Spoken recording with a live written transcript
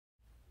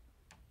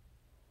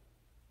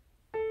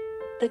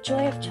The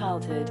Joy of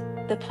Childhood,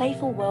 The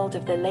Playful World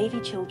of the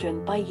Lavie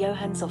Children by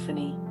Johann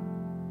Zoffany.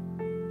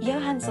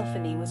 Johann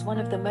Zoffany was one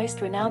of the most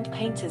renowned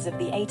painters of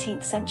the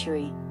 18th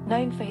century,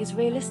 known for his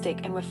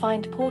realistic and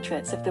refined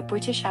portraits of the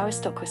British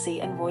aristocracy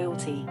and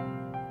royalty.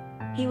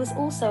 He was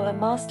also a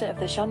master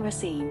of the genre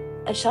scene,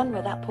 a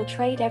genre that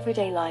portrayed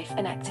everyday life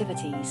and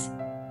activities.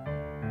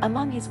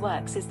 Among his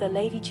works is The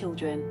Lavie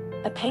Children,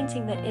 a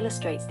painting that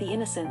illustrates the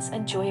innocence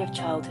and joy of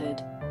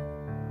childhood.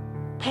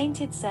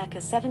 Painted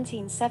circa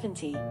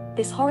 1770,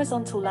 this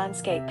horizontal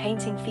landscape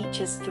painting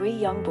features 3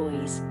 young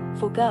boys,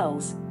 4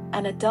 girls,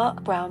 and a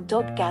dark brown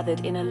dog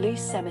gathered in a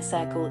loose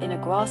semicircle in a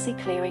grassy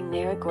clearing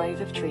near a grove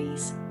of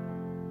trees.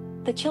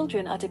 The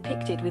children are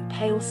depicted with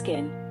pale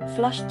skin,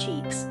 flushed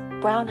cheeks,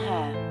 brown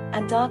hair,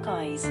 and dark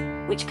eyes,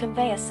 which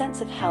convey a sense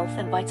of health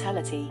and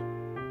vitality.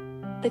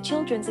 The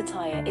children's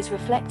attire is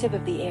reflective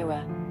of the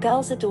era,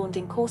 girls adorned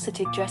in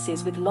corseted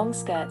dresses with long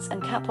skirts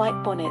and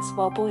cap-like bonnets,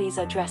 while boys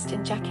are dressed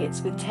in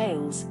jackets with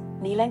tails,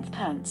 knee-length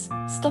pants,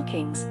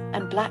 stockings,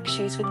 and black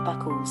shoes with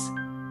buckles.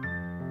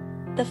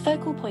 The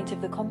focal point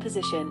of the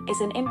composition is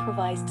an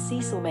improvised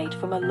seesaw made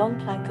from a long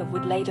plank of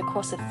wood laid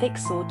across a thick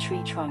sawed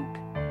tree trunk.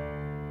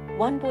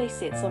 One boy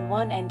sits on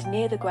one end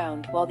near the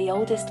ground while the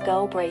oldest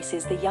girl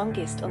braces the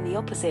youngest on the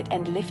opposite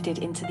end lifted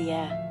into the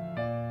air.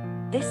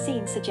 This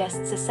scene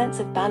suggests a sense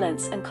of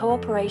balance and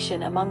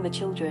cooperation among the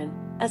children,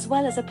 as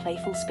well as a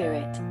playful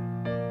spirit.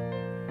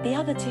 The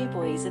other 2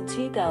 boys and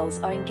 2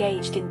 girls are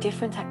engaged in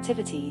different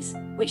activities,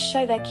 which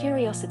show their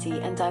curiosity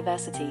and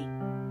diversity.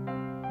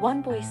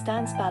 One boy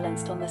stands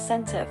balanced on the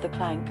center of the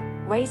plank,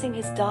 raising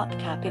his dark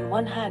cap in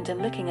one hand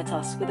and looking at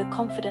us with a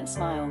confident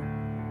smile.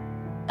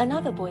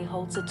 Another boy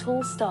holds a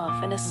tall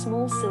staff and a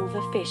small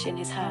silver fish in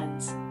his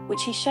hands,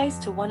 which he shows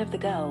to one of the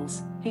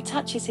girls, who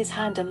touches his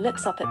hand and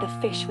looks up at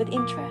the fish with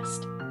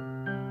interest.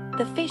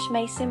 The fish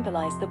may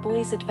symbolize the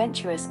boy's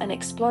adventurous and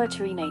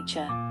exploratory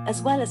nature,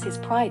 as well as his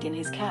pride in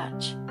his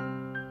catch.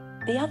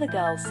 The other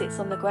girl sits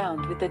on the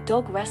ground with the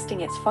dog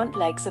resting its front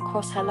legs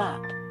across her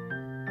lap.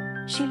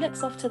 She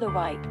looks off to the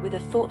right with a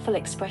thoughtful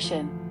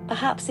expression,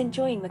 perhaps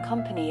enjoying the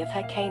company of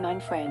her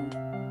canine friend.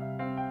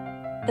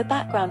 The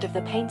background of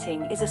the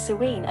painting is a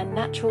serene and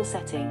natural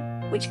setting,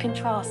 which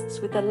contrasts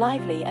with the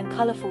lively and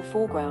colorful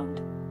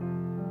foreground.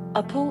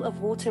 A pool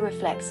of water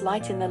reflects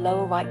light in the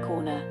lower right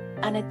corner,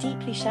 and a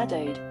deeply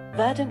shadowed,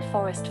 verdant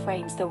forest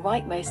frames the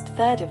rightmost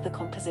third of the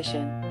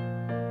composition.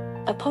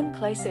 Upon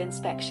closer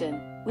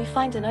inspection, we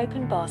find an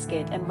open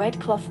basket and red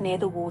cloth near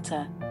the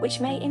water, which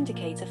may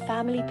indicate a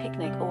family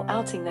picnic or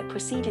outing that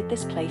preceded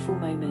this playful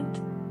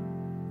moment.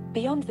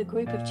 Beyond the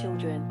group of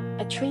children,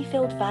 a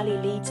tree-filled valley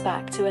leads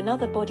back to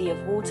another body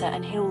of water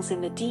and hills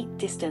in the deep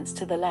distance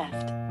to the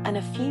left, and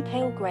a few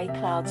pale grey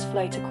clouds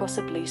float across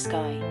a blue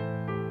sky.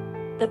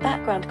 The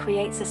background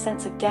creates a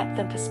sense of depth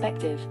and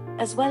perspective,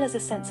 as well as a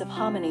sense of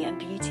harmony and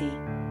beauty.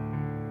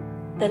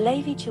 The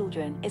Lavie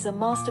Children is a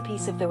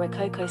masterpiece of the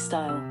Rococo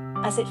style,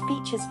 as it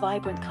features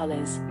vibrant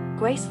colors,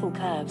 graceful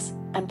curves,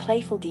 and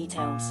playful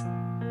details.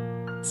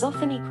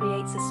 Zoffany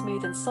creates a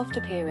smooth and soft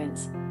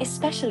appearance,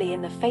 especially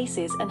in the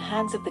faces and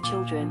hands of the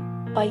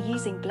children, by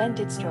using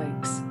blended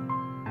strokes.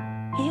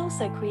 He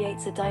also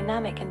creates a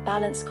dynamic and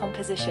balanced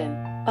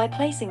composition, by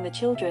placing the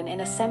children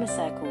in a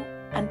semicircle,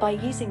 and by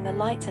using the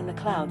light and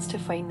the clouds to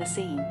frame the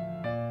scene.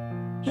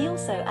 He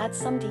also adds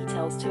some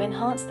details to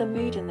enhance the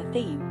mood and the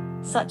theme,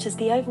 such as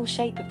the oval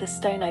shape of the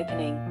stone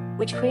opening,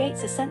 which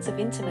creates a sense of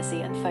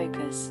intimacy and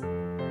focus.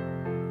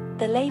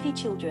 The Lavie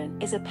Children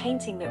is a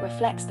painting that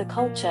reflects the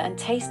culture and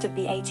taste of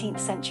the 18th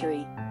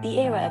century, the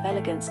era of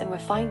elegance and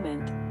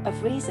refinement,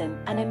 of reason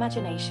and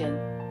imagination,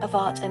 of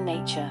art and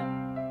nature.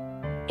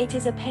 It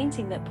is a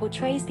painting that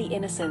portrays the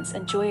innocence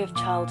and joy of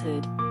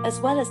childhood, as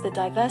well as the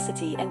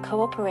diversity and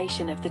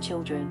cooperation of the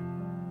children.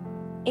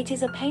 It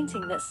is a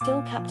painting that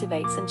still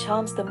captivates and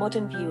charms the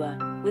modern viewer,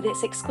 with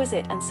its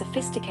exquisite and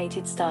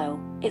sophisticated style,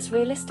 its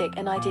realistic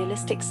and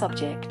idealistic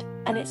subject,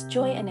 and its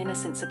joy and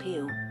innocence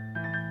appeal.